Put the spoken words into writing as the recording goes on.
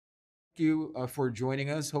You for joining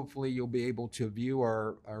us. Hopefully, you'll be able to view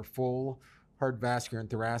our full Heart, Vascular, and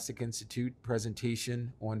Thoracic Institute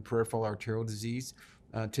presentation on peripheral arterial disease.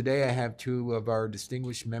 Today, I have two of our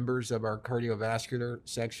distinguished members of our cardiovascular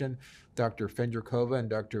section, Dr. Fendrikova and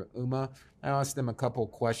Dr. Ouma. I asked them a couple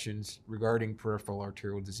questions regarding peripheral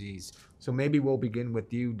arterial disease. So maybe we'll begin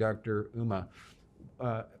with you, Dr. Ouma.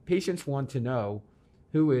 Patients want to know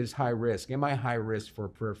who is high risk. Am I high risk for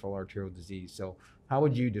peripheral arterial disease? So how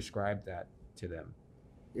would you describe that to them?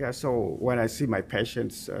 Yeah, so when I see my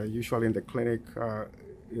patients, usually in the clinic,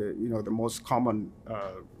 the most common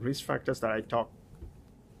risk factors that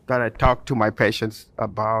I talk to my patients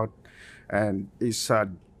about, and is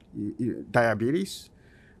diabetes,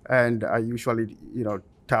 and I usually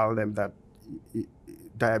tell them that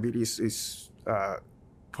diabetes is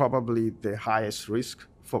probably the highest risk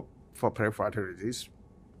for peripheral artery disease,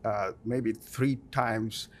 maybe 3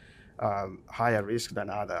 times higher risk than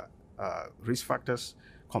other risk factors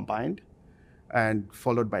combined, and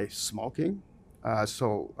followed by smoking. I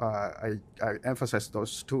emphasize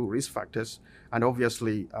those two risk factors, and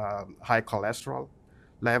obviously high cholesterol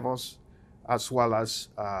levels, as well as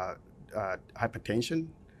hypertension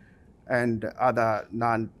and other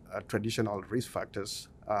non-traditional risk factors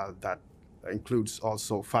that includes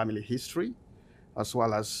also family history, as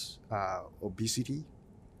well as obesity.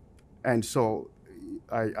 And so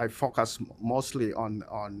I focus mostly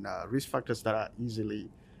on risk factors that are easily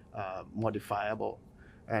modifiable,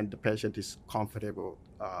 and the patient is comfortable,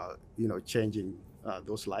 changing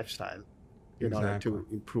those lifestyle in order to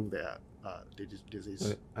improve their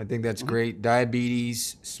disease. I think that's great.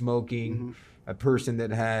 Diabetes, smoking, a person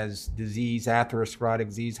that has disease, atherosclerotic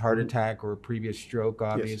disease, heart attack, or a previous stroke,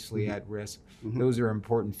 obviously at risk. Those are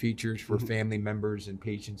important features for family members and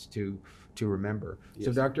patients to remember.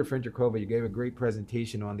 So Dr. Fendrikova, you gave a great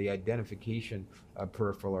presentation on the identification of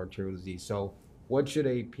peripheral arterial disease. So what should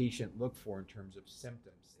a patient look for in terms of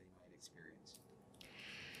symptoms they might experience?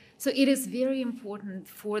 So it is very important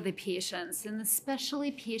for the patients, and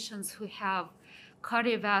especially patients who have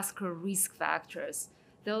cardiovascular risk factors.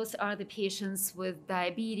 Those are the patients with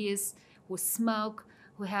diabetes, who smoke,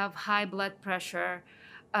 who have high blood pressure,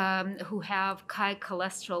 who have high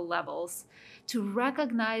cholesterol levels, to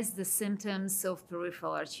recognize the symptoms of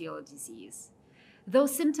peripheral arterial disease.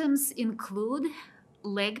 Those symptoms include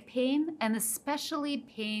leg pain, and especially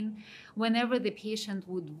pain whenever the patient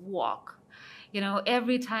would walk.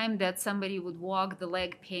 Every time that somebody would walk, the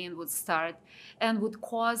leg pain would start and would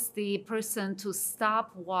cause the person to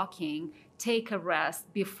stop walking, take a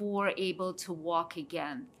rest before able to walk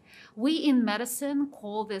again. We in medicine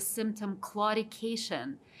call this symptom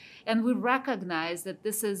claudication, and we recognize that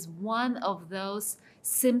this is one of those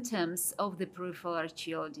symptoms of the peripheral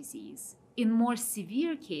arterial disease. In more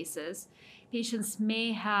severe cases, patients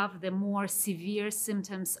may have the more severe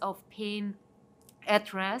symptoms of pain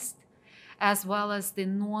at rest, as well as the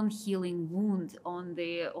non-healing wound on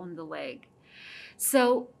the leg.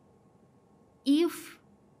 So if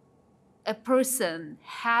a person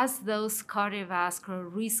has those cardiovascular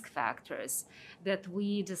risk factors that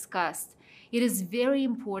we discussed, it is very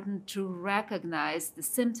important to recognize the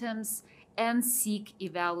symptoms and seek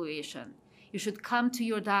evaluation. You should come to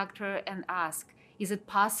your doctor and ask, is it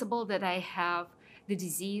possible that I have the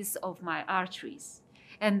disease of my arteries?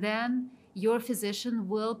 And then your physician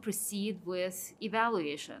will proceed with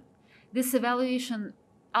evaluation. This evaluation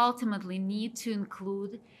ultimately needs to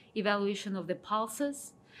include evaluation of the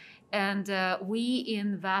pulses, and we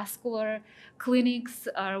in vascular clinics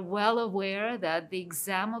are well aware that the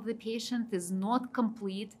exam of the patient is not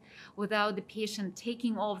complete without the patient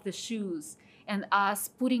taking off the shoes and us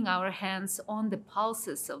putting our hands on the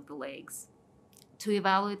pulses of the legs to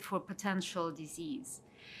evaluate for potential disease.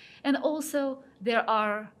 And also, there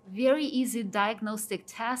are very easy diagnostic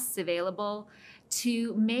tests available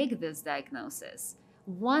to make this diagnosis.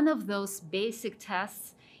 One of those basic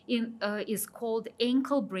tests is called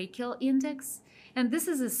ankle brachial index, and this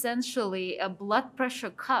is essentially a blood pressure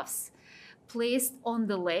cuffs placed on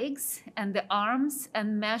the legs and the arms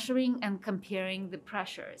and measuring and comparing the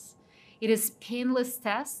pressures. It is painless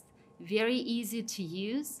test, very easy to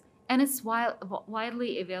use, and it's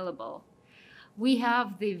widely available. We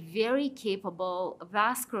have the very capable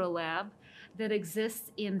vascular lab that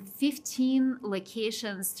exists in 15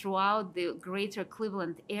 locations throughout the greater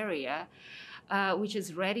Cleveland area, which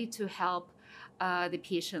is ready to help the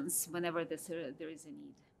patients whenever there is a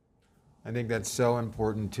need. I think that's so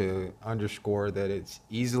important to underscore that it's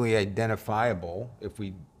easily identifiable if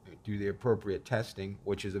we do the appropriate testing,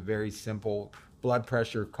 which is a very simple blood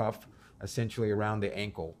pressure cuff essentially around the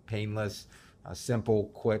ankle, painless, a simple,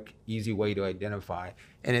 quick, easy way to identify.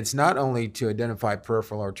 And it's not only to identify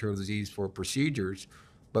peripheral arterial disease for procedures,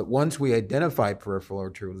 but once we identify peripheral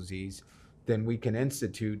arterial disease, then we can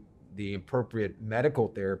institute the appropriate medical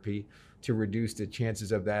therapy to reduce the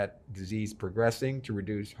chances of that disease progressing, to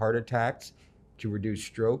reduce heart attacks, to reduce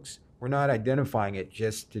strokes. We're not identifying it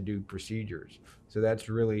just to do procedures. So that's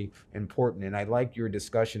really important. And I like your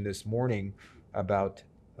discussion this morning about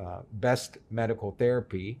best medical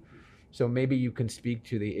therapy. So maybe you can speak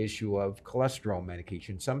to the issue of cholesterol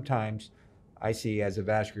medication. Sometimes I see as a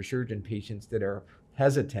vascular surgeon patients that are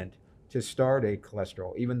hesitant to start a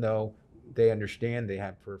cholesterol, even though they understand they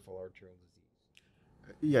have peripheral arterial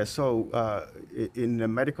disease. Yeah, so in the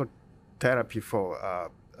medical therapy for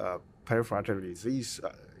peripheral artery disease,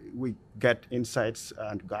 we get insights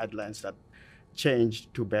and guidelines that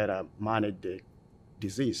change to better manage the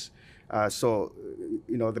disease. So,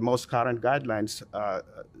 the most current guidelines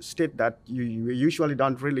state that you usually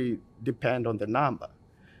don't really depend on the number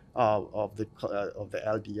of the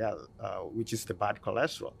LDL, which is the bad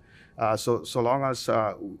cholesterol. So long as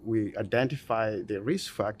we identify the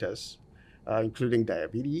risk factors, including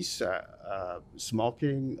diabetes,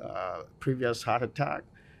 smoking, previous heart attack,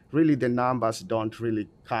 really the numbers don't really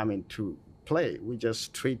come into play. We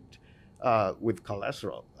just treat with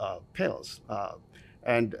cholesterol pills.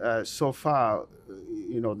 And so far,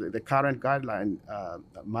 the current guideline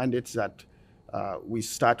mandates that we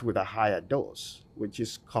start with a higher dose, which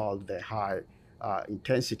is called the high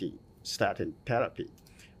intensity statin therapy.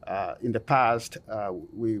 In the past,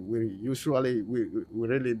 we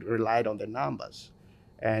really relied on the numbers,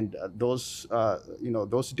 and those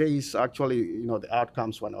days actually, the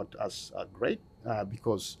outcomes were not as great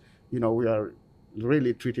because we are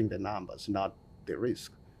really treating the numbers, not the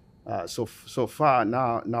risk. So far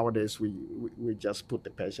nowadays we just put the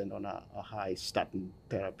patient on a high statin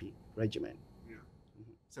therapy regimen. Yeah.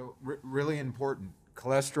 So really important.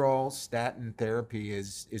 Cholesterol statin therapy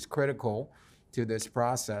is critical to this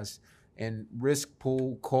process, and risk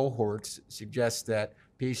pool cohorts suggest that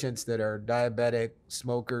patients that are diabetic,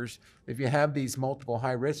 smokers, if you have these multiple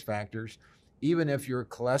high risk factors, even if your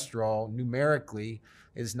cholesterol numerically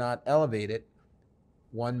is not elevated,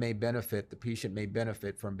 the patient may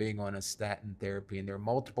benefit from being on a statin therapy. And there are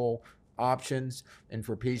multiple options. And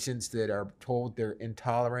for patients that are told they're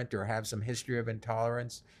intolerant or have some history of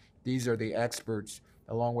intolerance, these are the experts,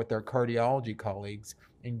 along with their cardiology colleagues,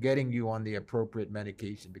 in getting you on the appropriate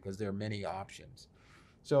medication, because there are many options.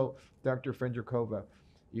 So, Dr. Fendrikova,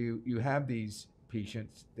 you have these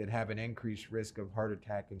patients that have an increased risk of heart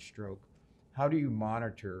attack and stroke. How do you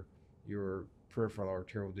monitor your peripheral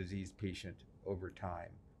arterial disease patient over time?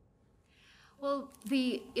 Well,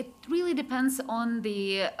 it really depends on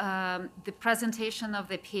the presentation of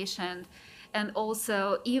the patient, and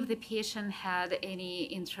also if the patient had any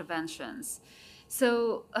interventions.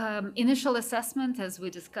 So initial assessment, as we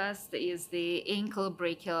discussed, is the ankle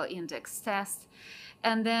brachial index test,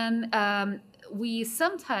 and then we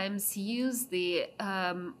sometimes use the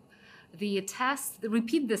test,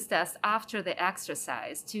 repeat this test after the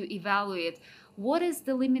exercise to evaluate what is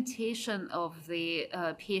the limitation of the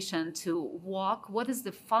patient to walk, what is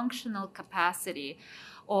the functional capacity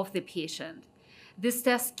of the patient. This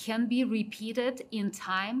test can be repeated in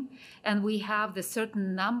time, and we have the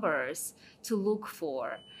certain numbers to look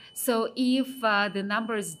for. So if the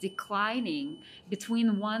number is declining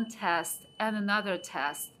between one test and another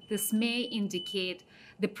test, this may indicate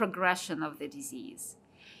the progression of the disease.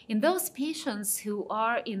 In those patients who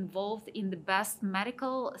are involved in the best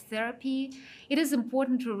medical therapy, it is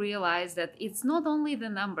important to realize that it's not only the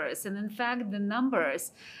numbers, and in fact, the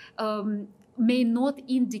numbers may not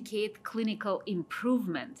indicate clinical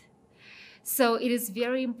improvement. So it is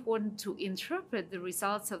very important to interpret the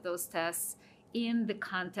results of those tests in the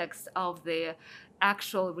context of the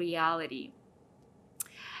actual reality.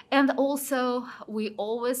 And also, we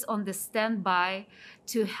always on the standby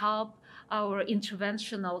to help our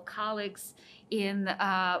interventional colleagues in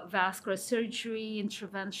vascular surgery,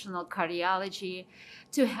 interventional cardiology,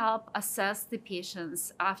 to help assess the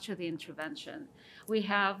patients after the intervention. We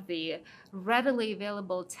have the readily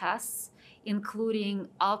available tests, including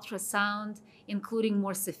ultrasound, including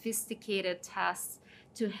more sophisticated tests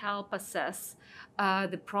to help assess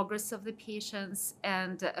the progress of the patients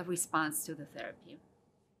and a response to the therapy.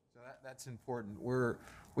 So that's important.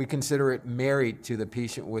 We consider it married to the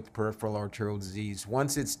patient with peripheral arterial disease.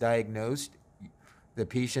 Once it's diagnosed, the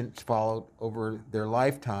patient's followed over their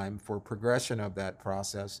lifetime for progression of that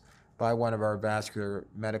process by one of our vascular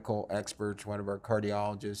medical experts, one of our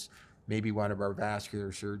cardiologists, maybe one of our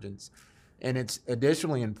vascular surgeons. And it's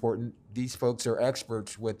additionally important, these folks are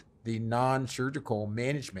experts with the non-surgical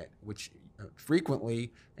management, which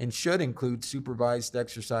frequently and should include supervised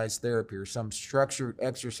exercise therapy or some structured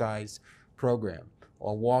exercise program.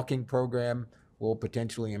 A walking program will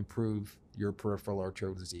potentially improve your peripheral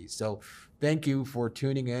arterial disease. So thank you for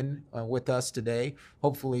tuning in with us today.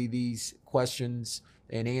 Hopefully these questions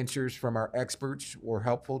and answers from our experts were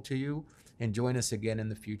helpful to you, and join us again in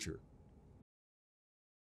the future.